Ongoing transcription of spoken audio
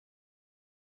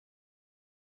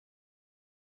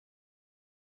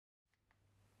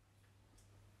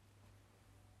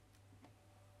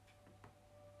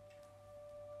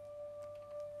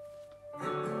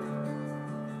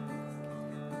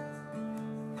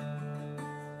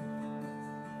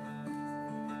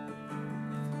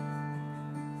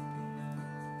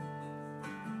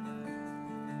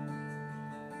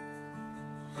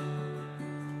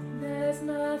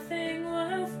nothing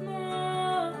worth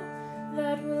more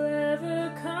that will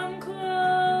ever come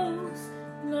close.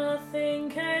 Nothing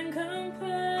can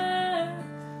compare.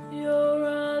 You're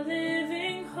our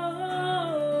living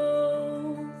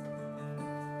hope.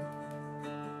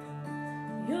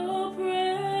 Your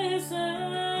presence,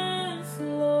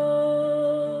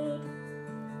 Lord.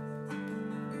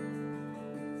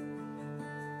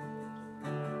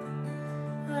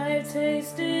 I've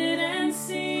tasted and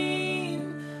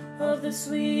seen of the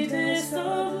sweetest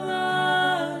of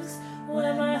loves,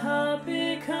 when my heart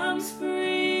becomes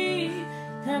free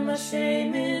and my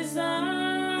shame is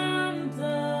undone.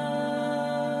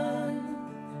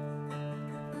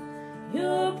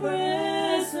 Your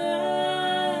presence,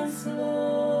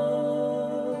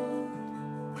 Lord.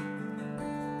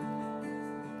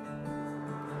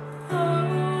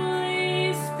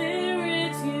 Holy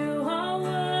Spirit, you are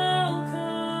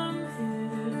welcome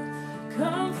here.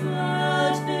 Come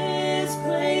flood this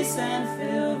place and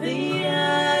fill the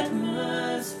atmosphere.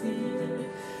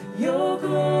 Your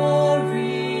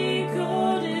glory,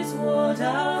 God, is what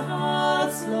our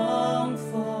hearts long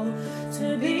for,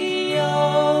 to be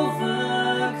overcome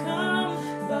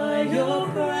by your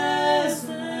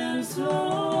presence,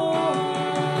 Lord.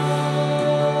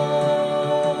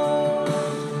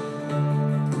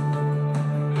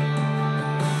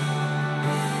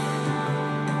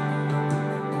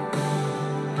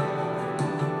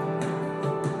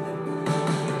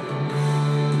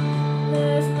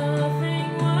 There's nothing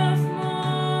worth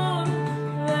more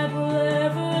that will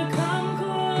ever come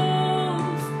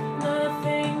close.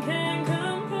 Nothing can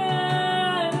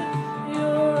compare.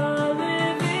 You're our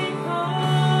living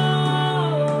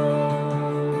hope.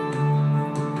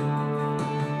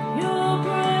 Your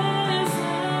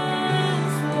presence,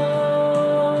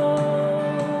 Lord.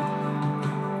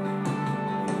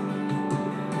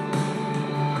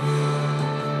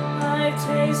 I've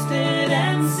tasted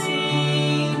and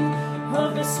seen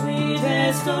of the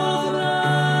sweetest of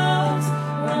loves,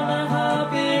 when my heart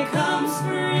becomes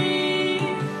free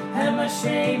and my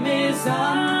shame is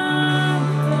undone.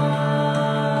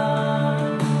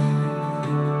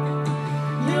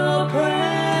 Your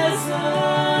presence,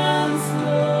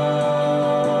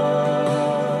 Lord.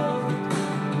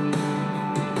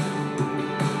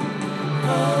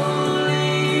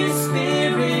 Holy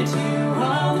Spirit, you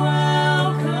are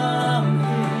welcome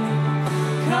here.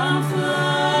 Come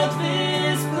flood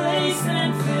this place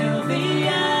and fill the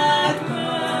atmosphere.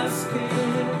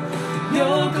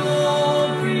 Your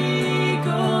glory,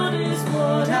 God, is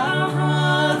what our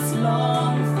hearts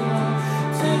long for,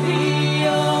 to be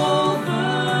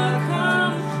overcome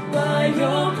by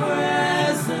your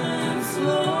presence,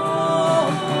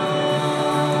 Lord.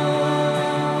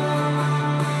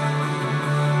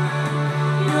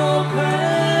 Your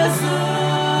presence,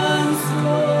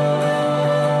 Lord.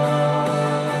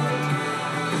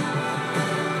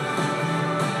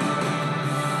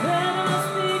 Let us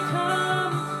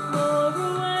become more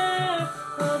aware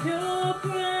of your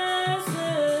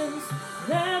presence.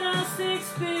 Let us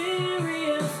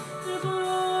experience the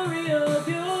glory of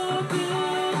your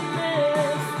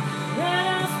goodness. Let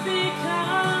us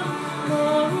become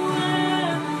more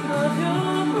aware of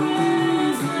your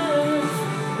presence.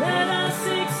 Let us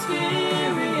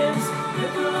experience the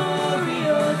glory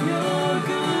of your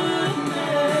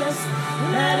goodness.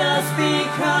 Let us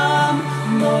become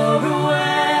more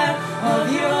aware of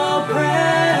your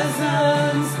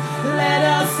presence. Let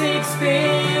us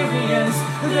experience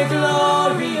the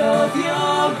glory of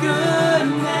your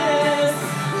goodness.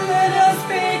 Let us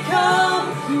become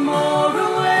more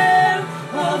aware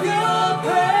of your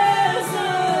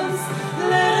presence.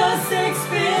 Let us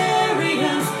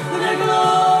experience the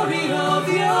glory of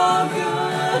your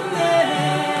goodness.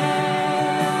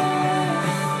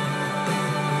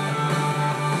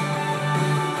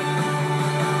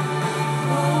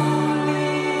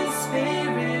 Holy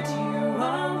Spirit, you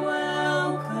are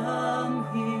welcome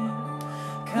here.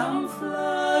 Come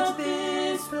flood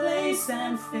this place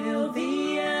and fill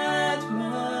the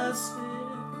atmosphere.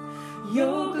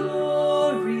 Your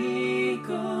glory,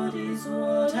 God, is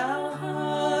what our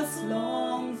hearts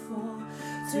long for,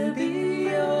 to be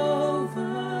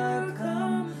overcome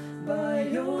by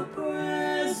your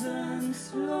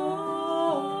presence,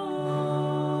 Lord.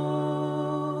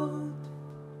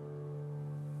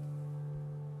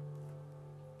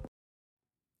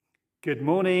 Good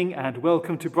morning and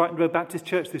welcome to Brighton Road Baptist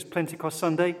Church this Pentecost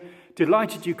Sunday.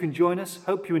 Delighted you can join us.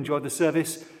 Hope you enjoyed the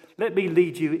service. Let me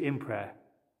lead you in prayer.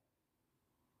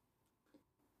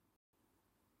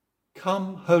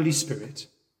 Come, Holy Spirit.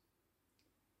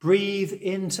 Breathe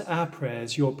into our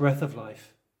prayers your breath of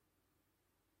life.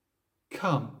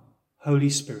 Come,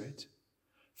 Holy Spirit.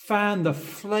 Fan the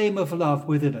flame of love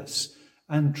within us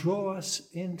and draw us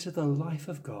into the life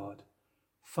of God,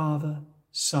 Father,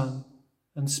 Son,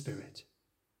 and Spirit.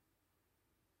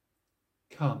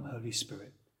 Come, Holy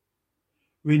Spirit,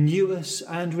 renew us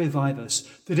and revive us,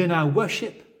 that in our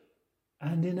worship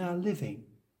and in our living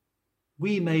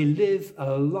we may live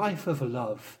a life of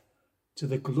love to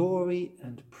the glory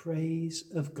and praise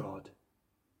of God.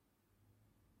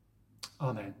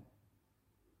 Amen.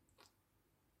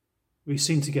 We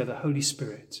sing together, Holy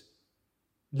Spirit,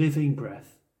 living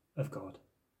breath of God.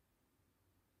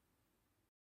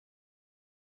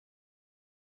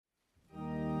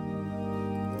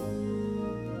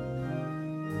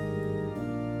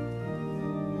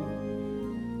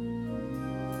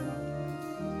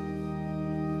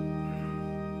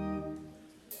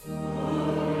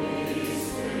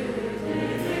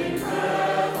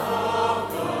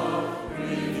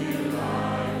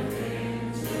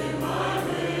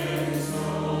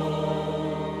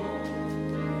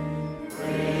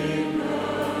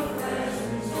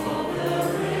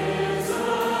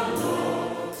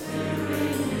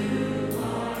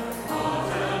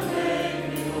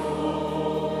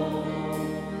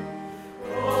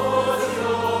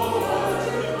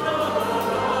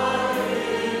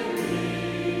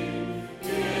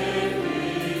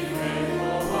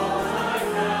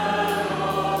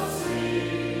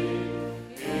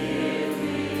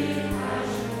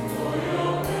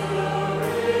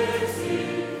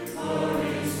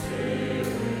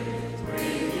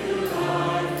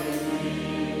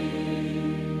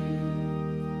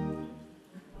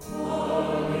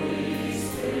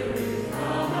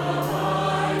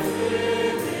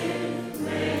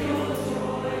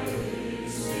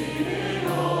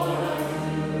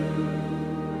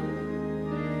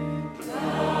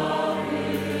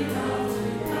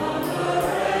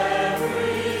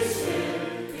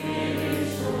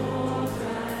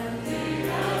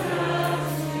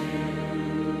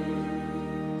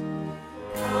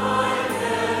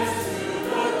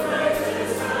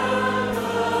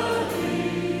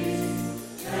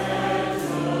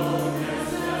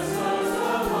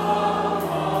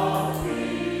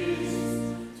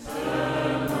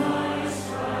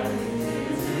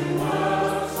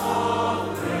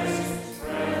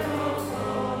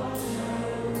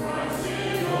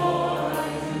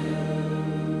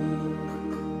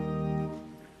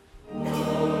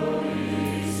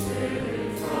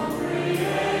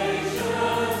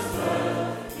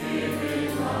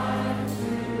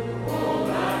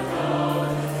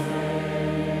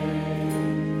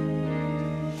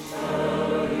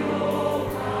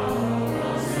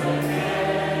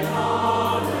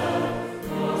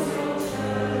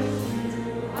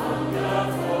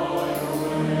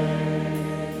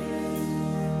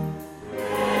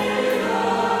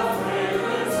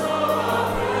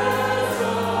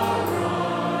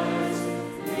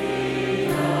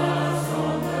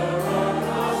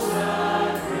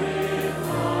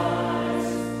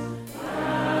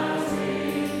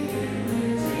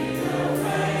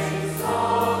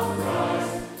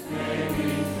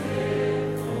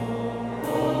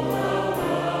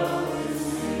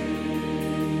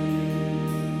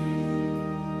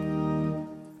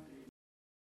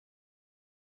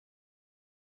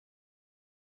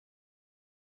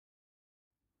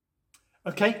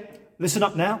 Okay, listen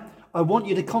up now. I want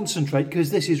you to concentrate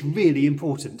because this is really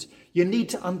important. You need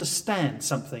to understand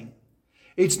something.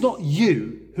 It's not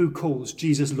you who calls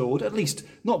Jesus Lord, at least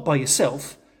not by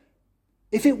yourself.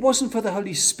 If it wasn't for the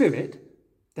Holy Spirit,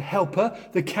 the helper,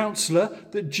 the counselor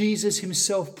that Jesus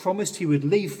himself promised he would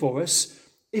leave for us,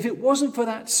 if it wasn't for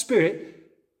that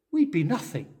Spirit, we'd be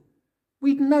nothing.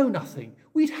 We'd know nothing.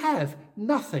 We'd have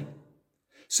nothing.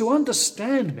 So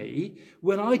understand me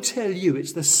when I tell you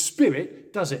it's the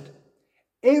Spirit does it.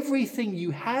 Everything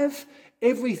you have,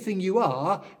 everything you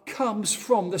are, comes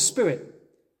from the Spirit.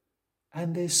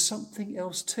 And there's something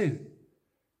else too.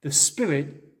 The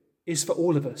Spirit is for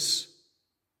all of us.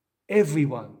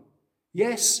 Everyone.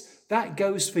 Yes, that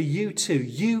goes for you too.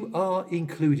 You are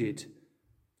included.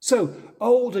 So,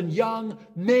 old and young,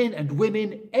 men and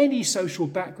women, any social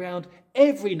background,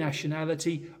 every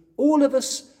nationality, all of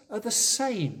us are the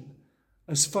same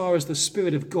as far as the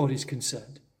Spirit of God is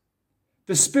concerned.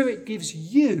 The Spirit gives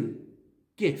you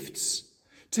gifts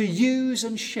to use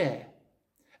and share.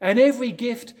 And every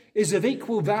gift is of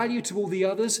equal value to all the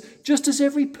others, just as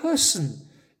every person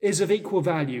is of equal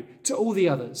value to all the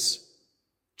others.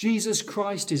 Jesus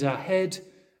Christ is our head,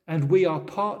 and we are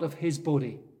part of his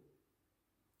body.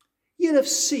 You'll have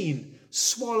seen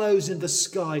swallows in the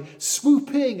sky,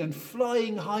 swooping and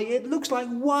flying high. It looks like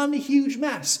one huge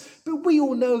mass, but we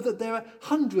all know that there are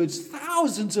hundreds,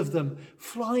 thousands of them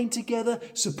flying together,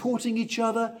 supporting each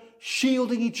other,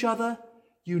 shielding each other,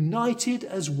 united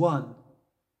as one.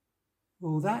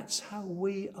 Well, that's how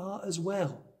we are as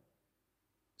well.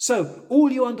 So,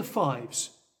 all you under 5s,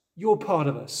 you're part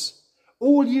of us.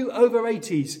 All you over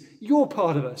 80s, you're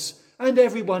part of us, and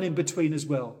everyone in between as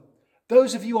well.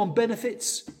 Those of you on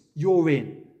benefits, you're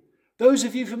in. Those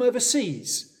of you from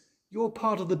overseas, you're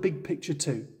part of the big picture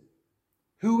too.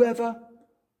 Whoever,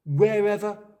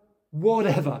 wherever,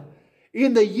 whatever,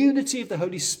 in the unity of the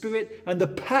Holy Spirit and the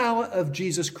power of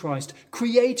Jesus Christ,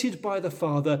 created by the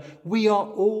Father, we are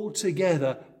all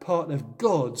together part of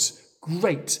God's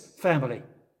great family.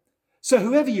 So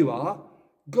whoever you are,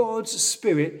 God's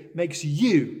Spirit makes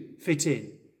you fit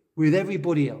in with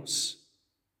everybody else.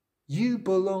 You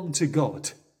belong to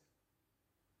God.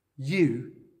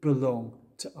 You belong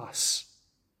to us.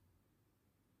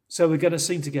 So we're going to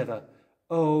sing together,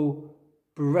 "Oh,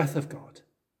 breath of God."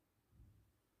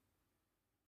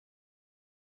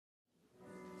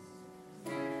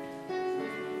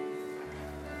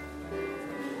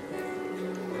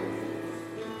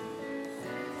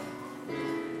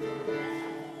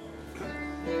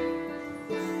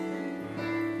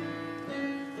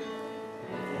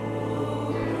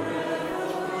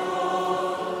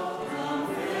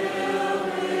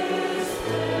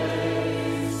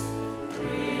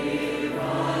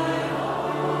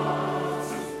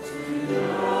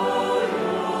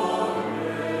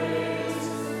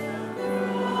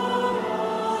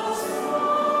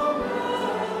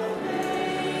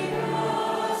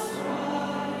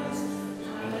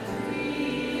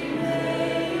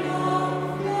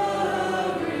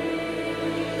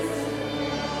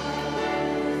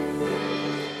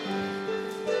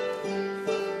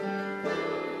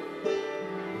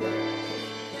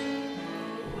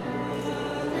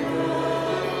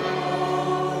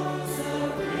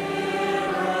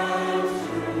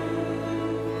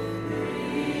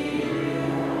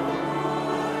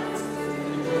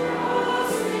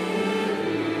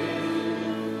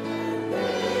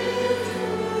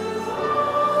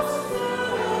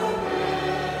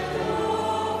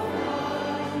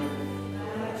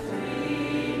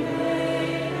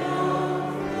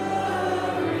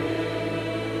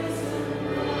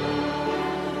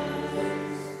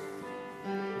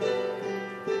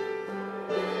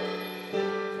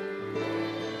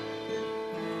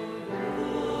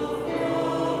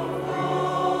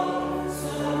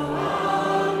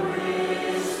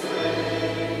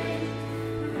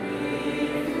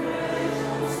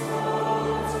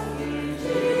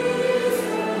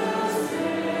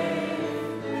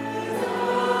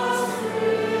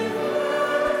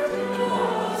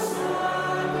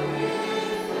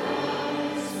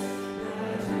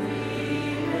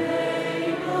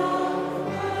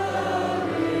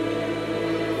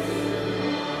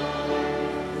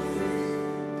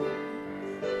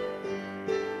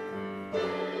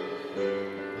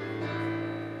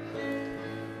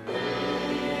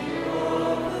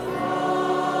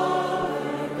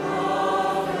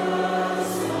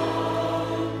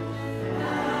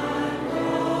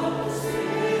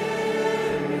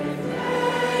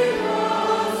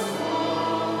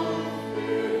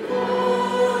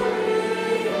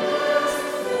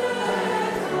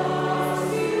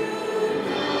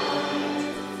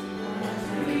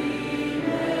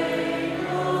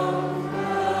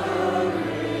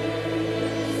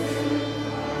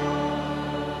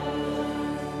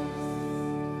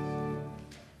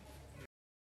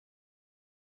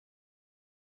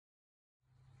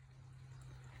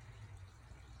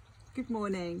 Good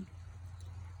morning.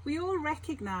 We all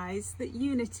recognise that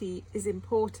unity is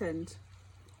important,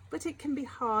 but it can be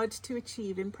hard to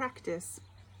achieve in practice.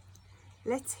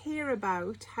 Let's hear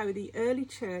about how the early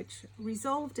church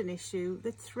resolved an issue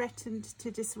that threatened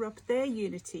to disrupt their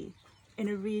unity in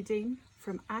a reading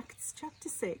from Acts chapter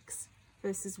 6,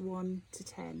 verses 1 to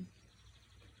 10.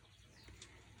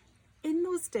 In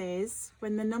those days,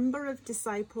 when the number of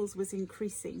disciples was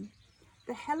increasing,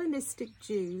 the Hellenistic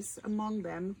Jews among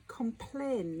them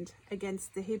complained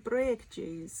against the Hebraic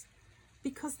Jews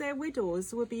because their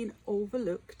widows were being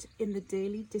overlooked in the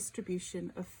daily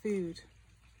distribution of food.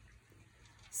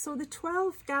 So the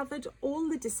 12 gathered all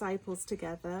the disciples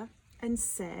together and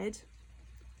said,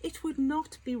 "It would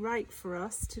not be right for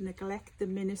us to neglect the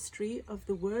ministry of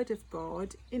the Word of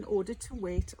God in order to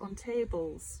wait on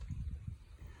tables.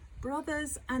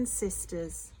 Brothers and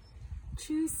sisters,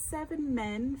 choose 7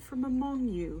 men from among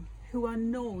you who are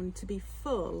known to be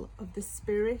full of the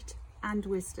Spirit and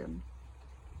wisdom.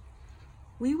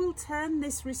 We will turn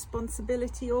this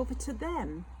responsibility over to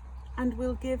them and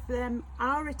will give them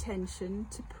our attention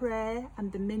to prayer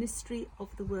and the ministry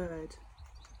of the word.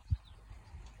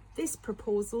 This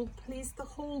proposal pleased the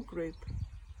whole group.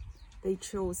 They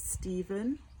chose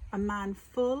Stephen, a man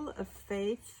full of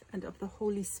faith and of the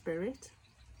Holy Spirit,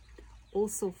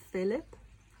 also Philip,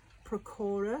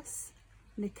 Prochorus,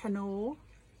 Nicanor,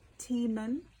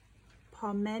 Timon,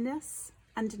 Parmenas,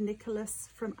 and Nicholas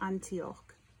from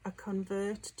Antioch, a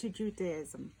convert to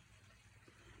Judaism.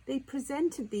 They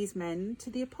presented these men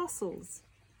to the apostles,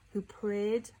 who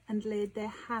prayed and laid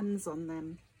their hands on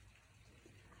them.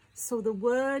 So the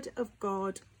word of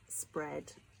God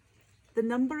spread. The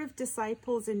number of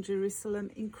disciples in Jerusalem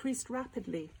increased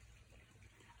rapidly,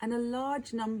 and a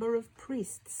large number of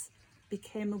priests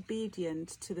became obedient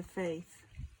to the faith.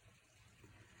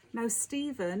 Now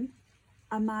Stephen,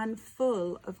 a man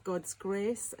full of God's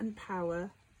grace and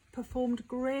power, performed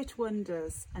great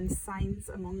wonders and signs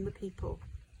among the people.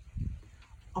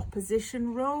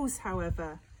 Opposition rose,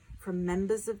 however, from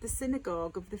members of the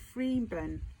synagogue of the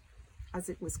Freemen, as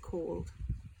it was called,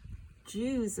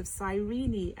 Jews of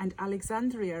Cyrene and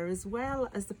Alexandria, as well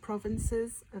as the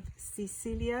provinces of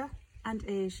Cilicia and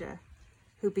Asia,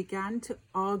 who began to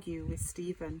argue with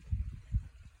Stephen.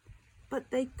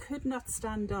 But they could not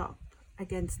stand up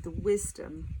against the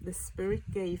wisdom the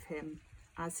Spirit gave him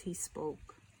as he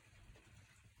spoke.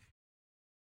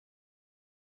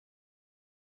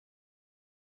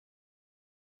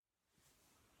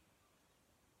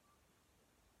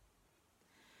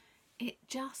 It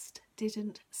just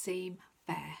didn't seem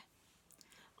fair.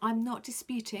 I'm not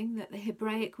disputing that the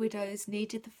Hebraic widows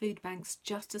needed the food banks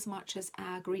just as much as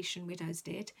our Grecian widows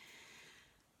did,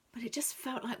 but it just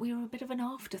felt like we were a bit of an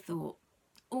afterthought.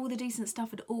 All the decent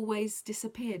stuff had always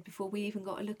disappeared before we even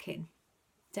got a look in,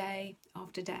 day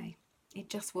after day. It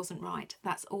just wasn't right.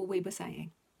 That's all we were saying.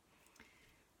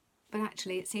 But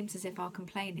actually, it seems as if our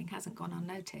complaining hasn't gone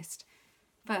unnoticed.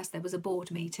 First, there was a board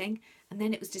meeting, and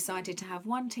then it was decided to have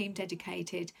one team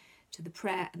dedicated to the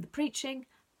prayer and the preaching,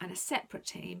 and a separate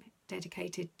team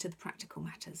dedicated to the practical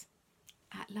matters.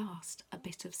 At last, a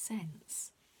bit of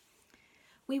sense.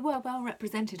 We were well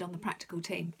represented on the practical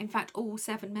team. In fact, all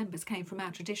 7 members came from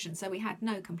our tradition, so we had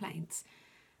no complaints.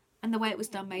 And the way it was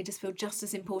done made us feel just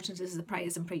as important as the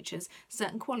prayers and preachers.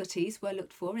 Certain qualities were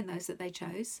looked for in those that they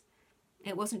chose.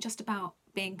 It wasn't just about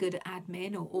being good at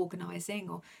admin or organising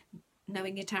or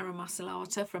knowing your Tara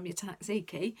Masalata from your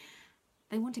tzatziki.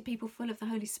 They wanted people full of the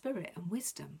Holy Spirit and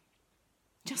wisdom.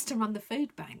 Just to run the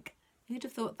food bank, who'd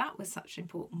have thought that was such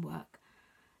important work?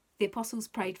 The apostles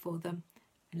prayed for them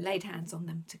and laid hands on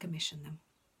them to commission them.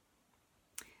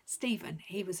 Stephen,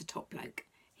 he was a top bloke.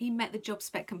 He met the job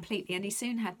spec completely, and he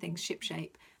soon had things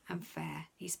shipshape and fair.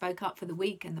 He spoke up for the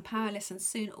weak and the powerless, and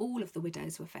soon all of the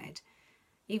widows were fed.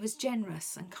 He was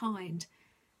generous and kind,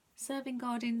 serving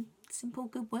God in simple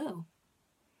goodwill.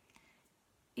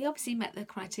 He obviously met the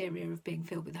criteria of being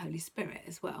filled with the Holy Spirit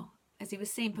as well, as he was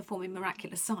seen performing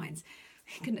miraculous signs.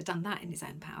 He couldn't have done that in his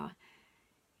own power.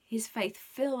 His faith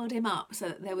filled him up so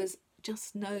that there was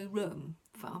just no room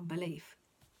for unbelief.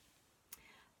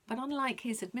 But unlike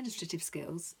his administrative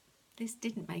skills, this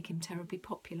didn't make him terribly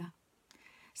popular.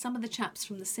 Some of the chaps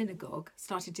from the synagogue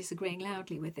started disagreeing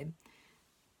loudly with him,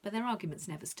 but their arguments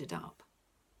never stood up.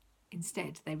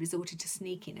 Instead, they resorted to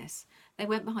sneakiness. They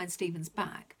went behind Stephen's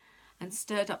back and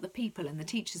stirred up the people and the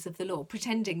teachers of the law,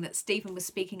 pretending that Stephen was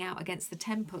speaking out against the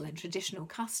temple and traditional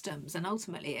customs and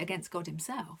ultimately against God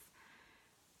himself.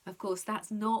 Of course, that's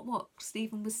not what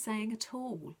Stephen was saying at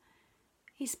all.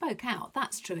 He spoke out,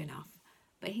 that's true enough,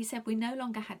 but he said we no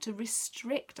longer had to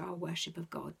restrict our worship of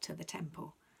God to the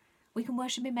temple. We can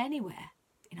worship him anywhere,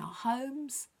 in our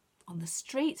homes, on the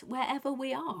street, wherever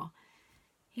we are.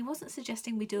 He wasn't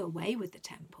suggesting we do away with the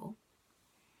temple.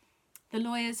 The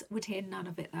lawyers would hear none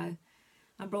of it, though,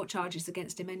 and brought charges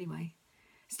against him anyway.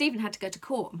 Stephen had to go to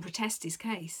court and protest his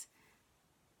case.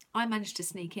 I managed to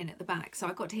sneak in at the back, so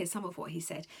I got to hear some of what he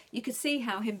said. You could see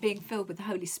how him being filled with the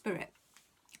Holy Spirit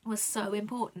was so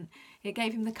important. It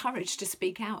gave him the courage to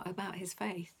speak out about his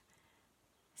faith.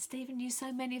 Stephen knew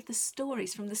so many of the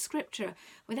stories from the scripture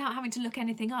without having to look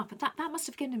anything up, and that must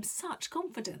have given him such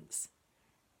confidence.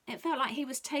 It felt like he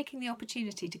was taking the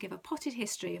opportunity to give a potted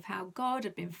history of how God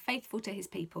had been faithful to his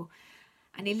people,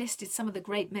 and he listed some of the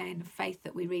great men of faith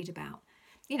that we read about.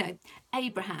 You know,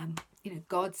 Abraham,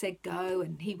 God said go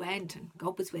and he went and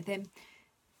God was with him.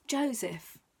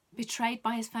 Joseph, betrayed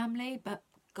by his family, but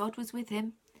God was with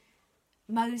him.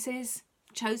 Moses,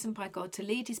 chosen by God to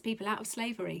lead his people out of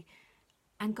slavery,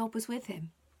 and God was with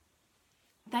him.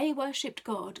 They worshipped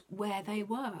God where they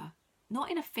were,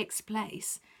 not in a fixed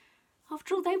place.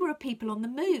 After all, they were a people on the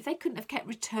move. They couldn't have kept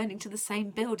returning to the same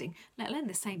building, let alone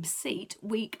the same seat,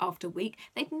 week after week.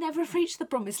 They'd never have reached the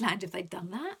promised land if they'd done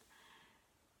that.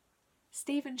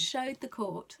 Stephen showed the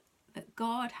court that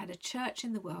God had a church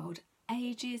in the world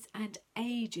ages and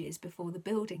ages before the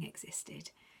building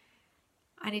existed.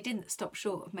 And he didn't stop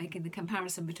short of making the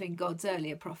comparison between God's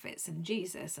earlier prophets and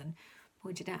Jesus, and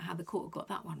pointed out how the court got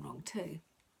that one wrong too.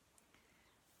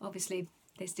 Obviously,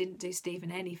 this didn't do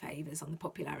Stephen any favours on the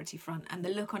popularity front, and the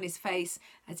look on his face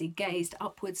as he gazed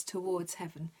upwards towards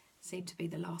heaven seemed to be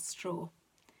the last straw.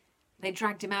 They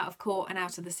dragged him out of court and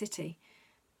out of the city.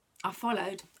 I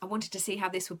followed. I wanted to see how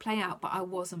this would play out, but I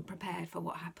wasn't prepared for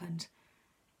what happened.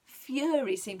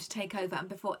 Fury seemed to take over, and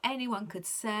before anyone could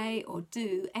say or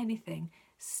do anything,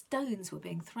 stones were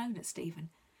being thrown at Stephen.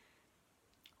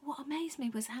 What amazed me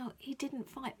was how he didn't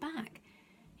fight back.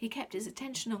 He kept his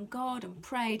attention on God and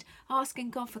prayed,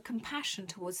 asking God for compassion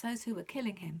towards those who were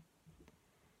killing him.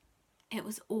 It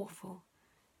was awful,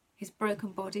 his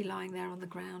broken body lying there on the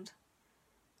ground.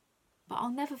 But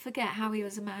I'll never forget how he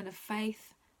was a man of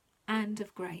faith and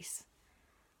of grace.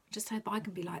 I just hope I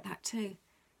can be like that too.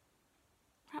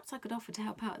 Perhaps I could offer to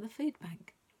help out at the food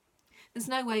bank. There's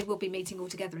no way we'll be meeting all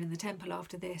together in the temple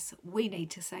after this. We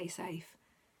need to stay safe.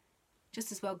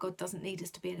 Just as well God doesn't need us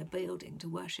to be in a building to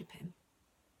worship him.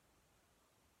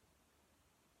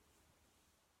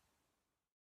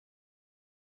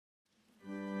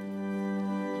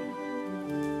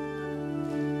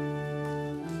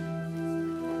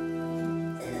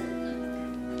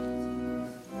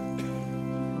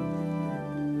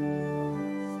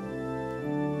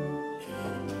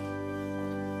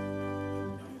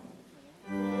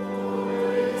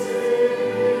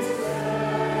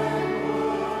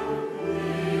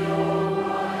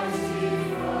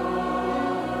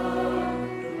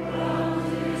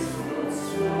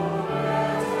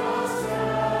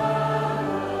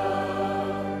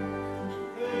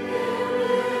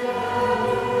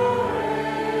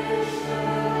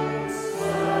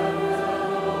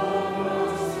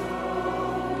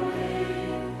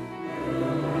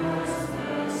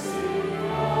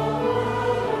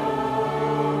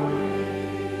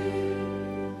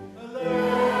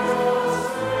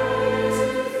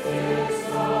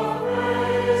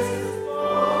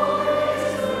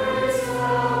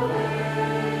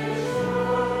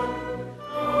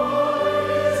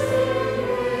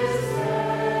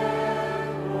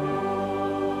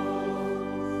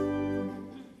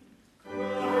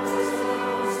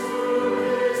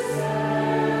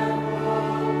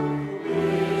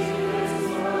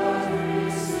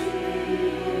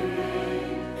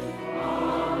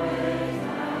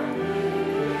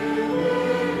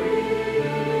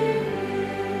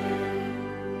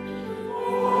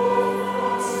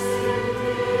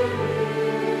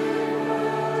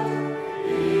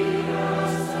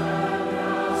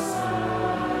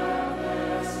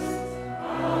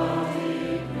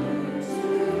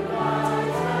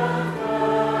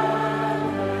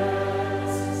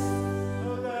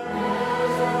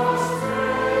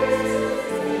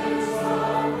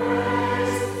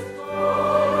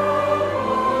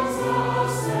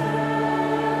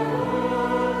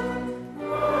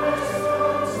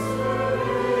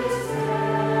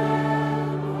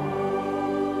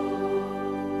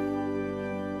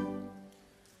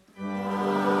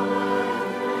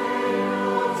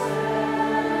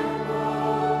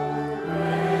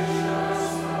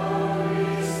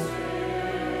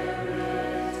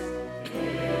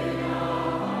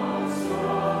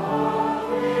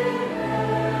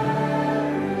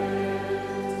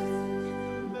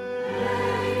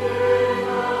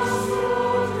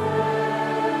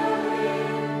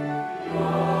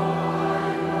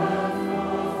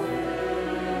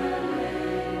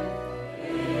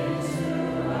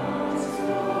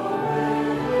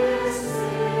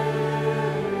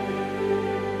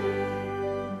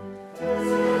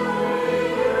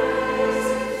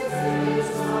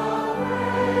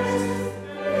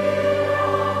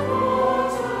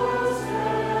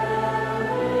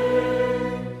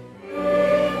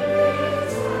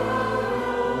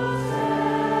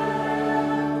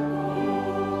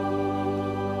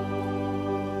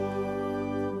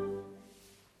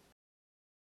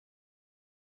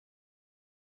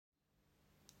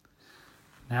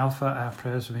 Now for our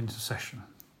prayers of intercession.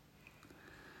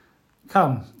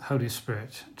 Come, Holy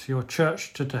Spirit, to your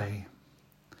church today.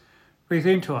 Breathe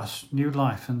into us new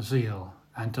life and zeal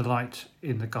and delight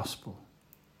in the gospel.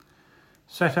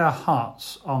 Set our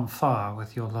hearts on fire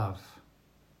with your love.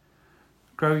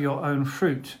 Grow your own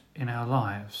fruit in our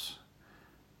lives,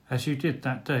 as you did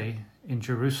that day in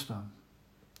Jerusalem.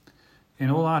 In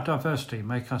all our diversity,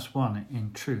 make us one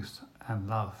in truth and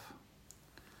love.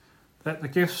 Let the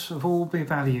gifts of all be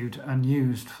valued and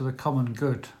used for the common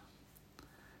good.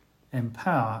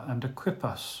 Empower and equip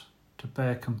us to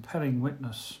bear compelling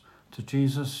witness to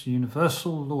Jesus'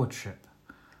 universal lordship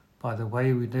by the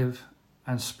way we live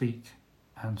and speak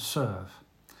and serve,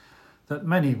 that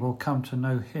many will come to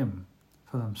know him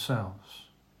for themselves.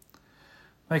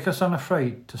 Make us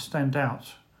unafraid to stand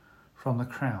out from the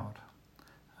crowd,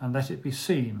 and let it be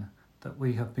seen that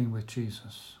we have been with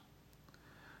Jesus.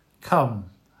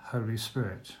 Come, Holy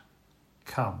Spirit,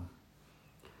 come.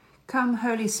 Come,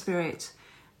 Holy Spirit,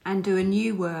 and do a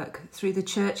new work through the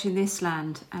church in this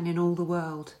land and in all the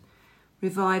world.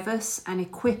 Revive us and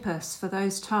equip us for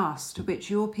those tasks to which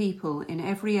your people in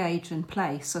every age and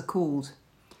place are called.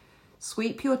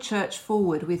 Sweep your church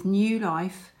forward with new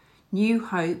life, new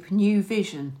hope, new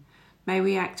vision. May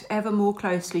we act ever more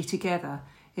closely together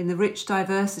in the rich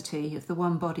diversity of the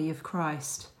one body of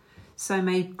Christ. So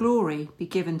may glory be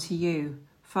given to you,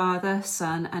 Father,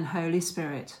 Son, and Holy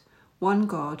Spirit, one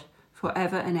God, for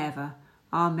ever and ever.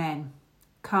 Amen.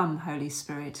 Come, Holy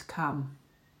Spirit, come.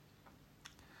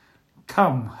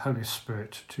 Come, Holy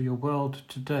Spirit, to your world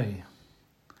today.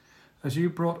 As you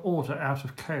brought order out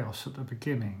of chaos at the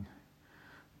beginning,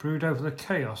 brood over the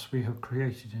chaos we have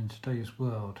created in today's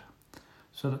world,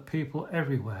 so that people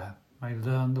everywhere may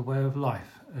learn the way of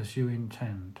life as you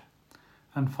intend,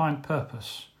 and find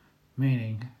purpose,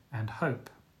 meaning, and hope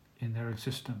in their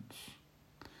existence.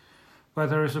 Where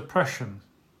there is oppression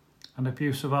and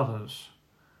abuse of others,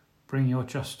 bring your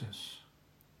justice.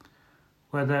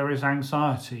 Where there is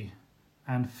anxiety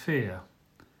and fear,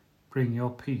 bring your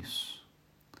peace.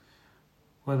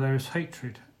 Where there is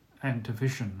hatred and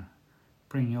division,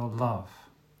 bring your love.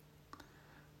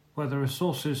 Where the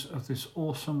resources of this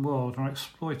awesome world are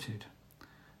exploited,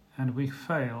 and we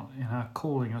fail in our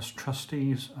calling as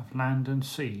trustees of land and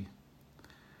sea,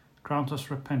 grant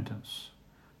us repentance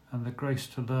and the grace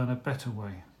to learn a better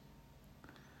way.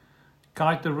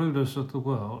 Guide the rulers of the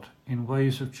world in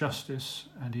ways of justice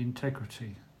and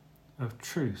integrity, of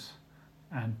truth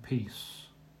and peace.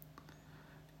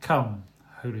 Come,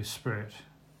 Holy Spirit,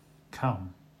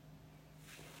 come.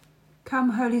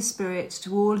 Come, Holy Spirit,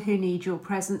 to all who need your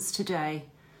presence today.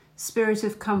 Spirit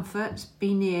of comfort,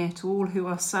 be near to all who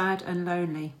are sad and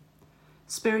lonely.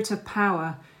 Spirit of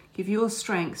power, give your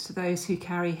strength to those who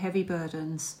carry heavy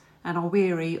burdens and are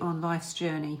weary on life's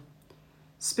journey.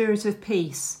 Spirit of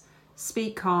peace,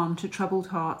 speak calm to troubled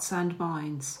hearts and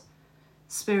minds.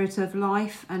 Spirit of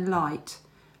life and light,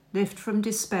 lift from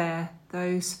despair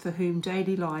those for whom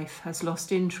daily life has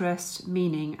lost interest,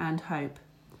 meaning and hope.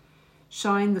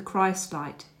 Shine the Christ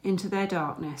light into their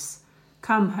darkness.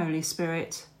 Come, Holy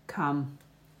Spirit, come.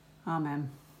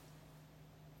 Amen.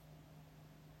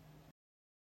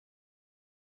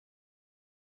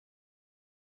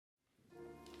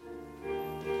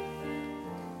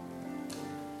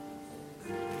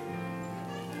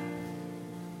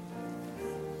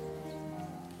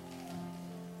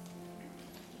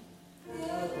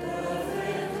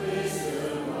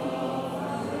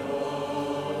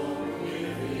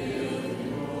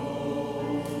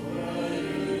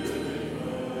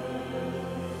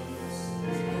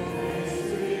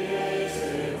 Spirit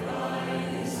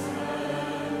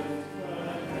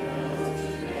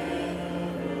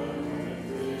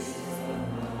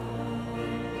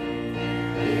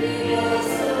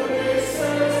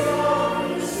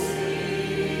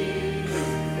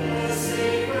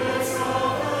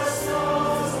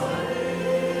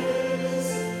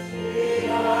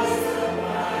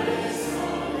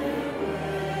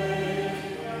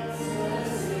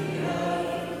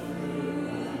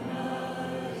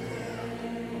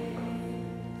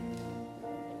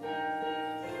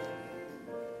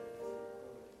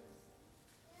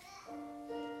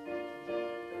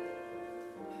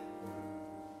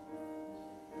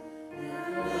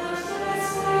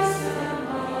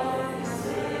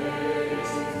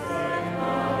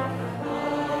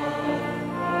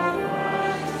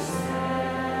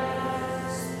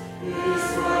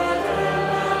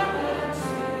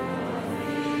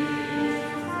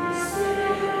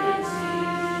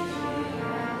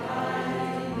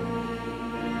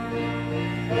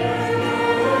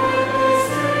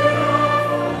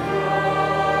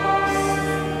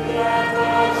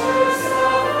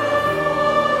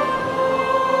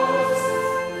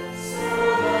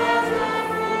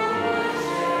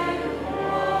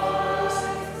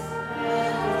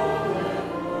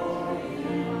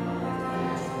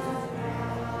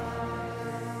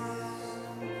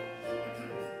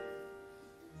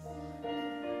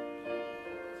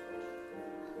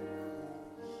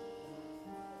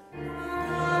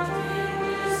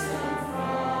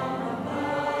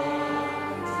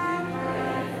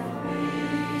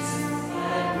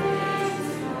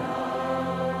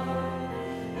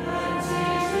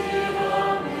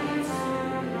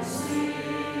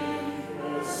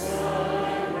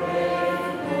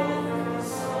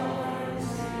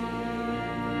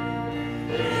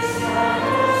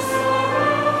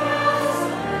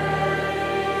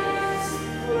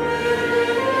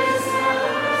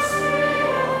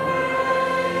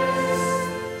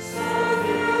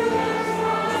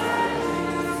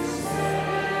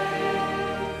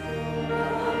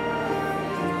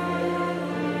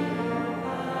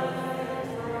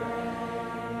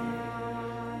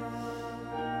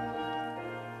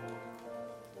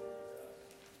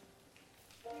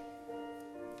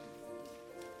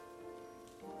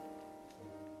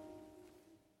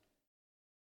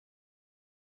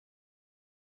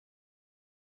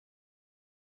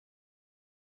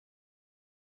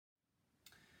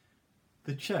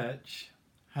The church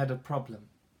had a problem.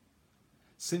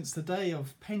 Since the day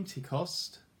of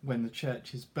Pentecost, when the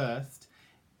church is birthed,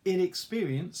 it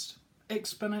experienced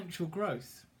exponential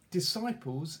growth.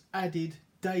 Disciples added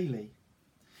daily.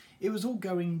 It was all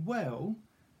going well,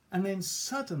 and then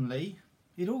suddenly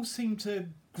it all seemed to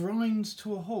grind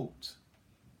to a halt.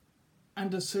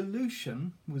 And a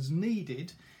solution was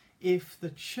needed if the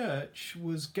church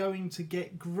was going to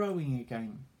get growing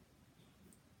again.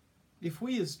 If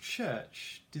we as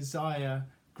church desire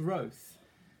growth,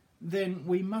 then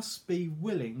we must be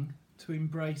willing to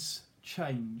embrace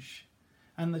change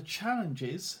and the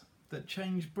challenges that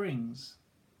change brings.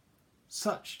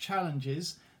 Such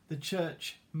challenges the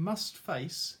church must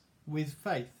face with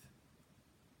faith.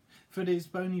 For it is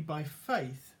only by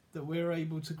faith that we are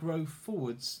able to grow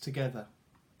forwards together.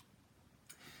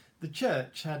 The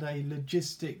church had a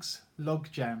logistics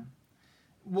logjam.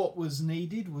 What was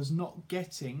needed was not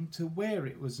getting to where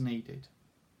it was needed.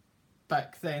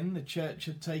 Back then, the church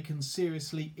had taken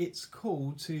seriously its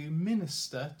call to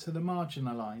minister to the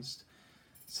marginalised.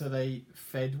 So they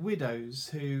fed widows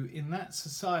who, in that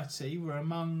society, were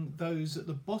among those at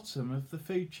the bottom of the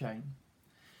food chain.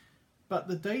 But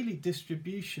the daily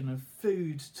distribution of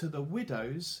food to the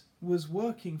widows was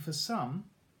working for some,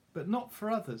 but not for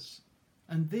others.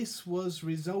 And this was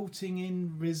resulting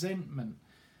in resentment,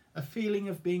 a feeling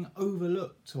of being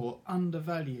overlooked or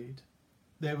undervalued.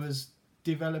 There was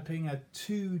developing a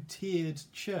two-tiered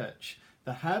church,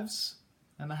 the haves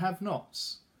and the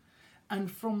have-nots. And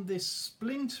from this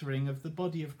splintering of the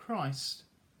body of Christ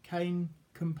came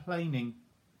complaining.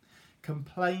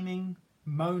 Complaining,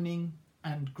 moaning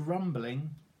and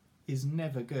grumbling is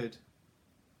never good.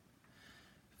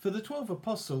 For the 12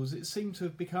 apostles, it seemed to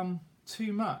have become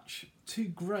too much, too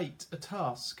great a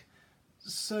task.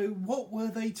 So what were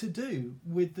they to do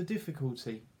with the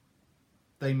difficulty?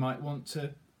 They might want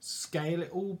to scale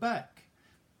it all back.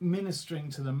 Ministering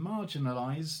to the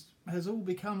marginalised has all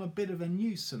become a bit of a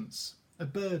nuisance, a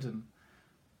burden.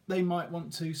 They might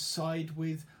want to side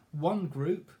with one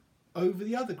group over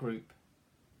the other group.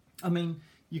 I mean,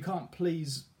 you can't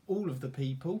please all of the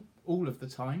people all of the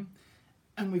time,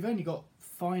 and we've only got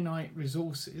finite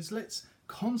resources. Let's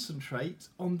concentrate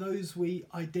on those we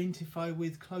identify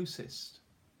with closest.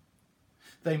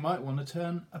 They might want to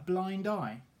turn a blind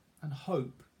eye and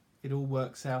hope it all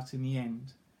works out in the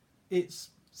end.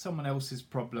 It's someone else's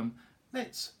problem.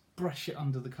 Let's brush it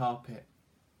under the carpet.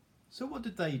 So what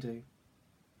did they do?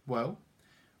 Well,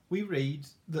 we read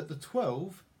that the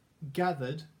 12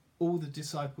 gathered all the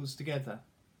disciples together.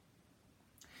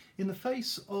 In the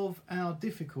face of our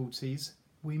difficulties,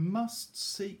 we must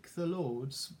seek the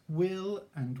Lord's will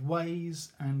and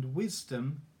ways and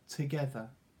wisdom together.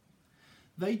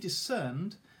 They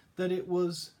discerned that it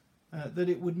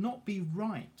would not be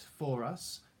right for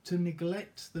us to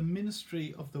neglect the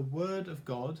ministry of the Word of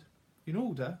God in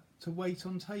order to wait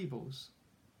on tables.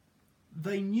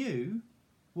 They knew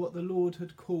what the Lord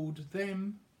had called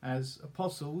them as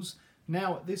apostles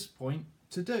now at this point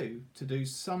to do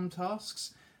some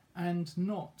tasks and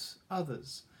not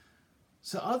others.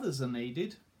 So others are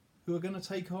needed who are going to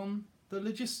take on the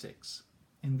logistics.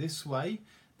 In this way,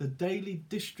 the daily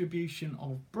distribution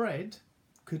of bread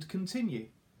could continue.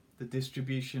 The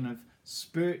distribution of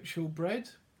spiritual bread,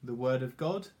 the Word of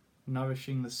God,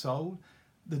 nourishing the soul.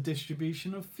 The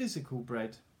distribution of physical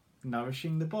bread,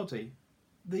 nourishing the body.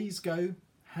 These go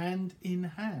hand in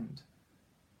hand.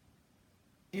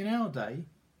 In our day,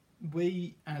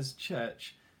 we as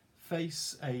church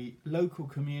face a local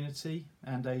community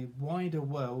and a wider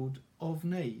world of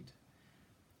need.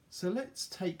 So let's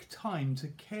take time to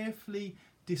carefully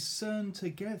discern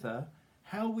together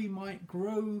how we might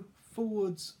grow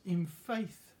forwards in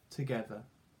faith together.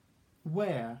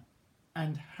 Where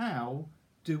and how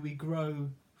do we grow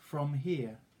from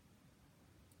here?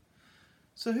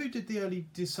 So who did the early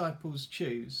disciples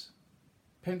choose?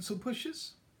 Pencil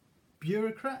pushers?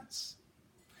 Bureaucrats?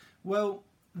 Well,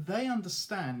 they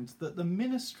understand that the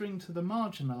ministering to the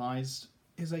marginalised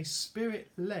is a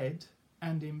spirit-led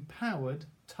and empowered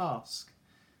task.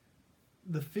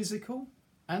 The physical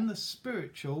and the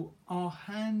spiritual are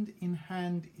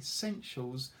hand-in-hand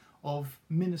essentials of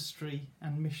ministry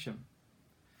and mission.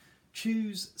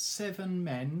 Choose 7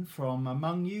 men from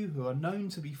among you who are known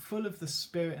to be full of the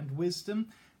Spirit and wisdom.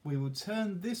 We will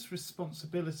turn this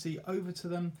responsibility over to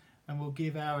them and will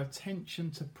give our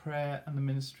attention to prayer and the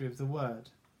ministry of the word.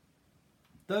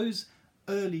 Those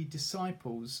early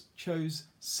disciples chose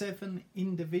 7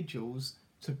 individuals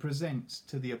to present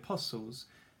to the apostles.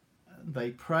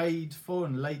 They prayed for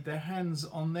and laid their hands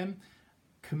on them,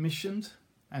 commissioned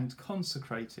and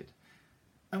consecrated.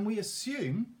 And we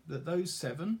assume that those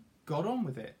 7 got on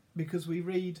with it, because we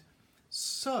read,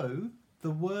 "So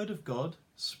the word of God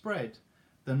spread.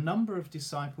 The number of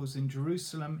disciples in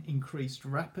Jerusalem increased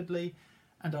rapidly,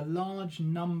 and a large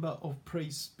number of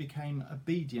priests became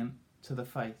obedient to the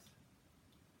faith."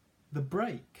 The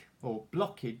break, or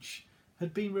blockage,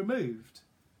 had been removed.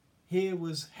 Here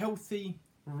was healthy,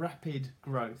 rapid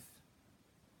growth.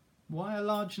 Why a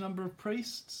large number of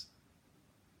priests?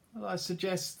 Well, I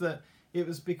suggest that it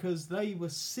was because they were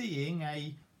seeing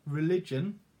a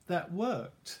religion that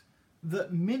worked,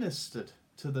 that ministered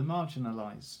to the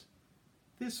marginalised.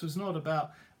 This was not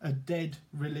about a dead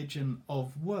religion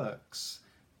of works,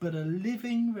 but a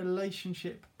living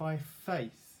relationship by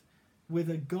faith with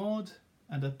a God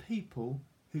and a people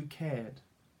who cared.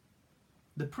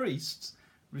 The priests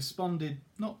responded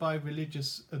not by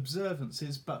religious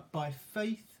observances, but by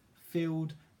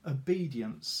faith-filled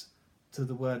obedience to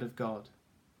the word of God.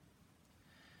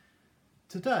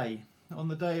 Today, on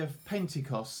the day of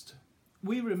Pentecost,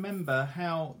 we remember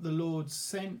how the Lord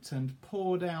sent and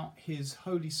poured out his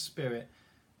Holy Spirit,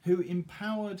 who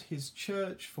empowered his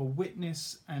church for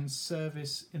witness and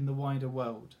service in the wider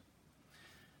world.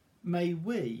 May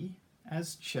we,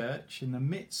 as church, in the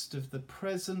midst of the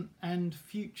present and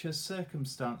future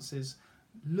circumstances,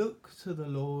 look to the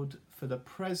Lord for the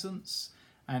presence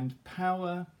and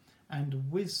power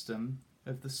and wisdom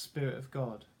of the Spirit of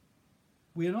God.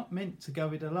 We are not meant to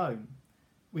go it alone.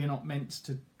 We are not meant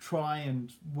to try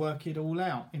and work it all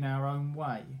out in our own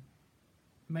way.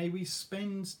 May we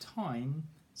spend time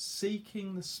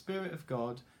seeking the Spirit of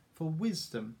God for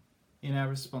wisdom in our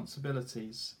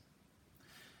responsibilities.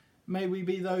 May we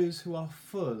be those who are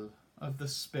full of the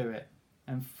Spirit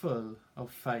and full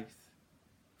of faith.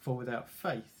 For without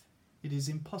faith, it is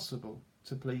impossible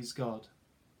to please God.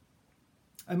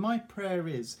 And my prayer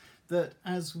is that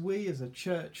as we as a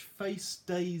church face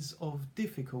days of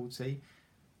difficulty,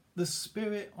 the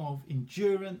spirit of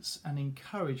endurance and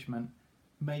encouragement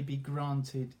may be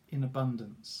granted in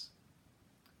abundance.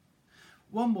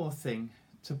 One more thing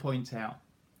to point out,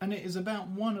 and it is about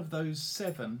one of those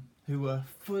 7 who were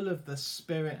full of the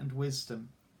Spirit and wisdom.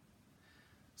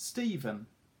 Stephen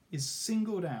is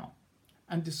singled out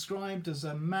and described as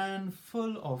a man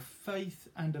full of faith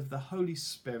and of the Holy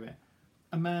Spirit,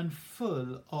 a man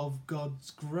full of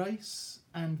God's grace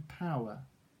and power.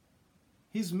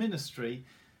 His ministry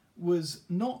was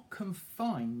not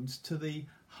confined to the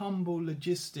humble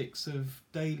logistics of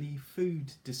daily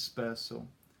food dispersal,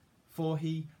 for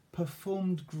he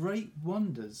performed great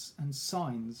wonders and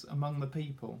signs among the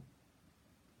people.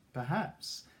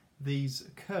 Perhaps these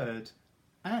occurred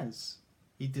as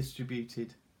he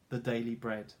distributed the daily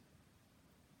bread.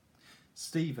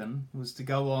 Stephen was to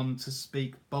go on to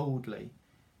speak boldly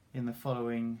in the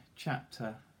following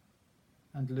chapter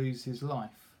and lose his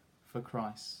life for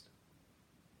Christ.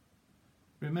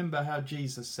 Remember how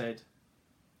Jesus said,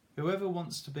 "Whoever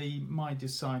wants to be my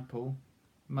disciple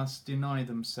must deny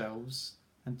themselves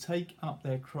and take up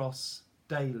their cross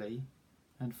daily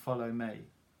and follow me."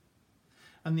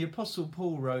 And the Apostle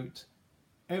Paul wrote,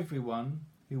 "Everyone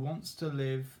who wants to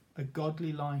live a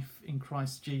godly life in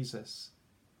Christ Jesus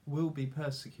will be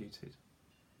persecuted."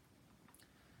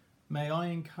 May I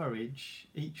encourage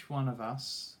each one of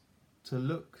us to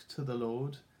look to the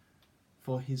Lord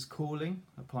for his calling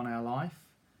upon our life,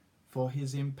 for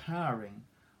his empowering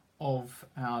of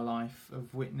our life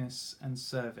of witness and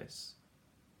service.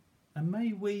 And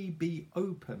may we be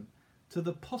open to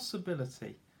the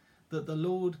possibility that the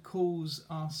Lord calls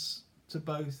us to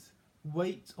both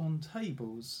wait on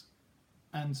tables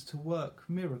and to work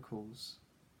miracles.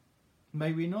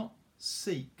 May we not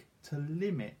seek to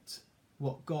limit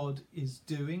what God is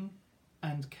doing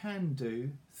and can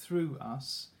do through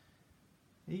us,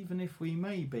 even if we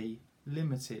may be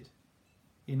limited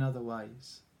in other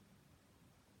ways.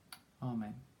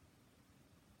 Amen.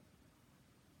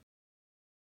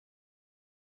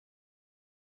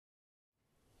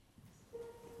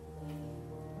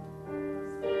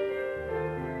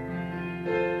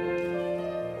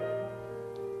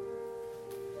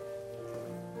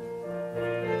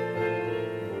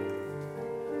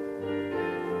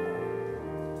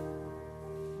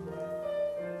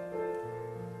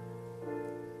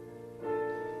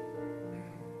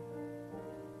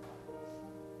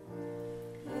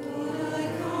 Lord,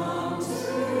 I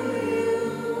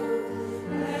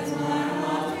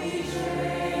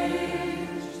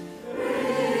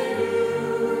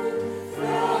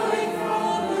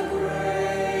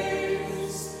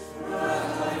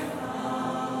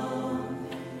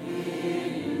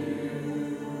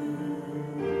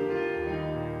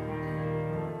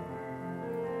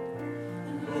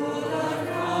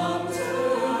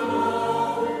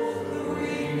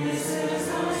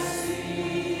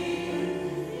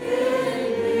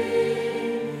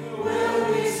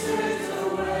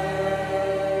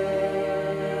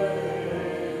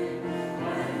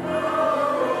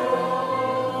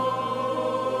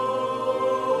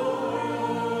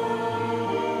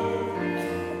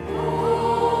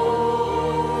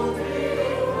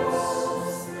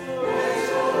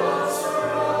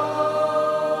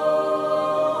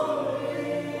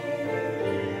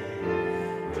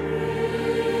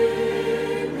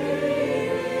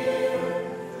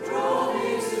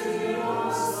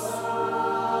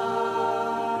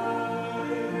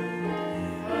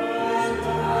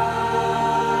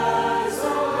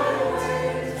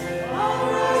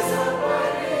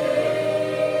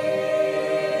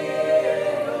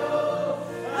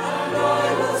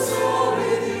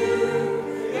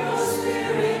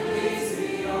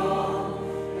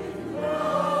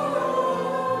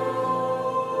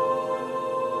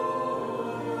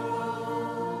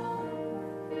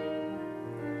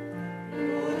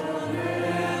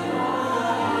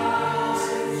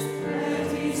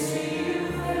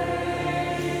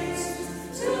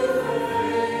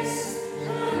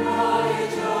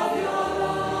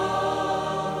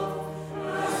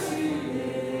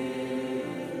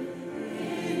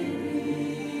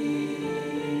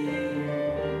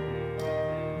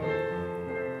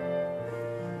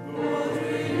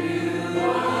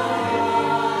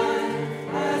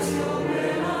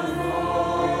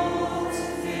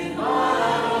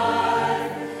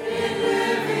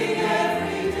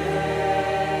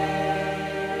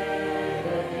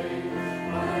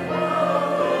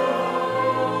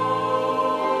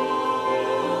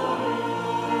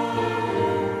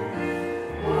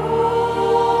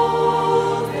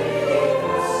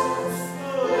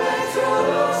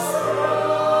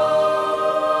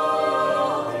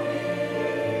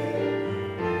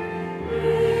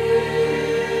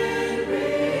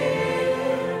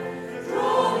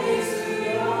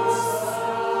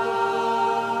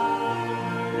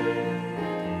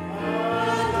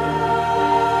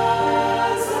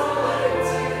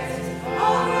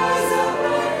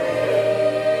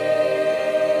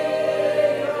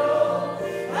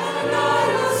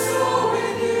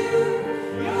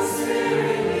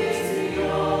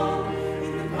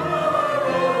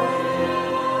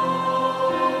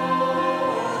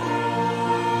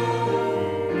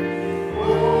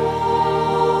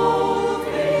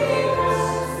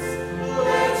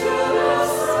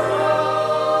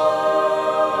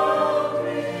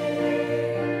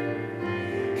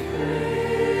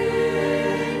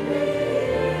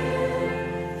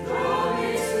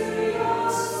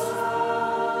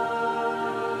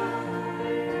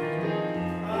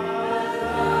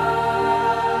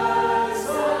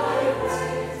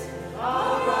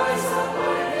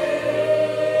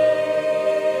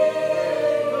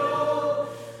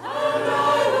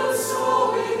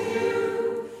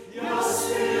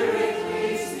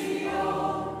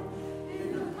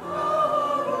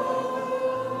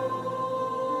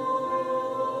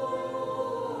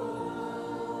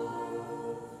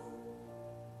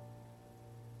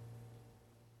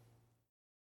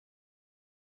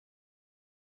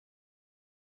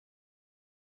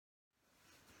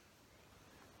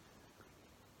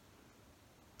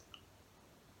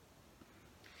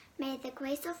May the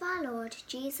grace of our Lord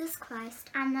Jesus Christ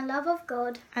and the love of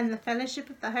God and the fellowship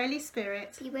of the Holy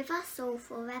Spirit be with us all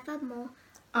forevermore.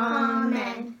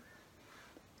 Amen.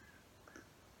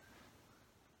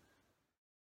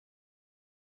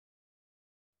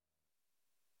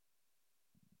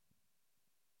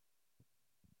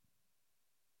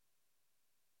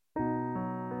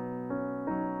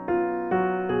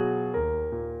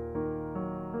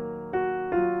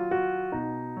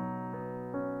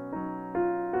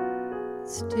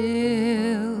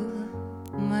 Still,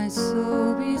 my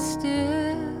soul be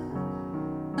still,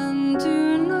 and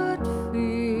do not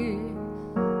fear.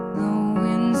 The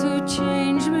winds of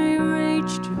change may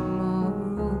rage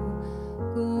tomorrow.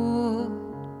 God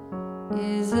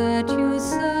is at your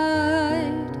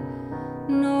side,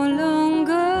 no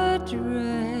longer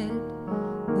dread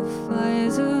the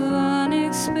fires of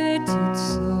unexpected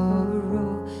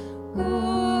sorrow.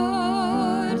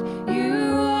 God,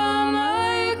 you are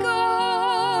my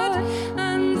God,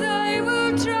 and I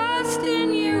will trust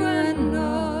in you and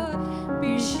not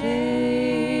be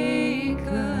shaken.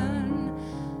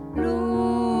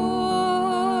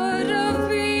 Lord of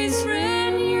peace,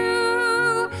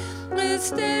 renew the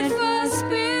steadfast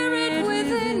spirit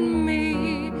within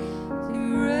me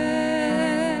to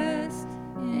rest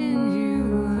in you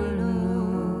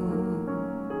alone.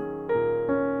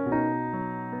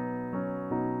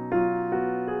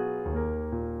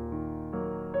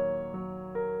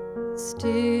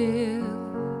 Still,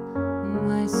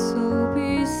 my soul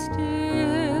be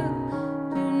still,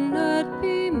 do not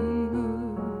be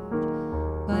moved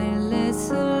by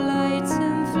lesser lights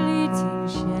and fleeting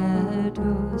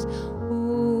shadows.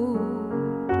 Hold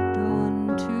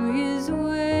on to his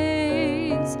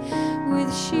ways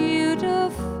with shield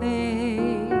of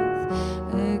faith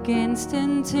against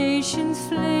temptation's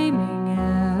flaming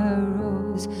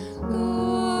arrows.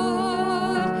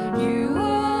 Lord, you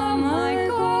are my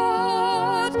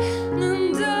God,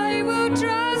 and I will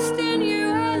trust in you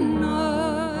and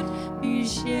not be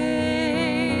shaken.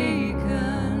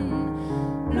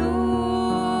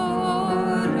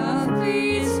 Lord of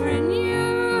peace,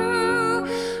 renew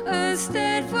a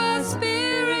steadfast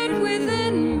spirit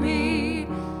within me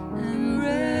and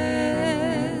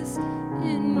rest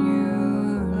in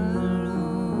you alone.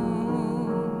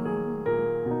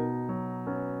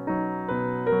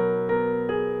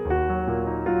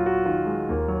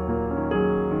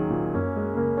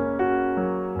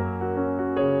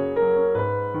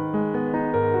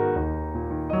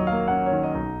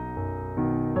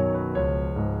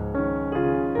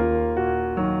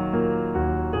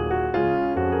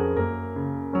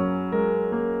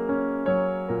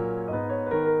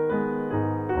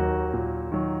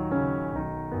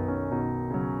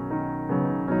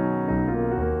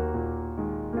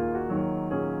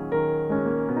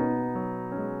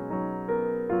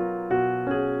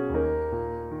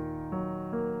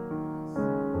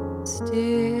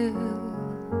 Still,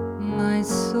 my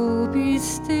soul be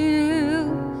still.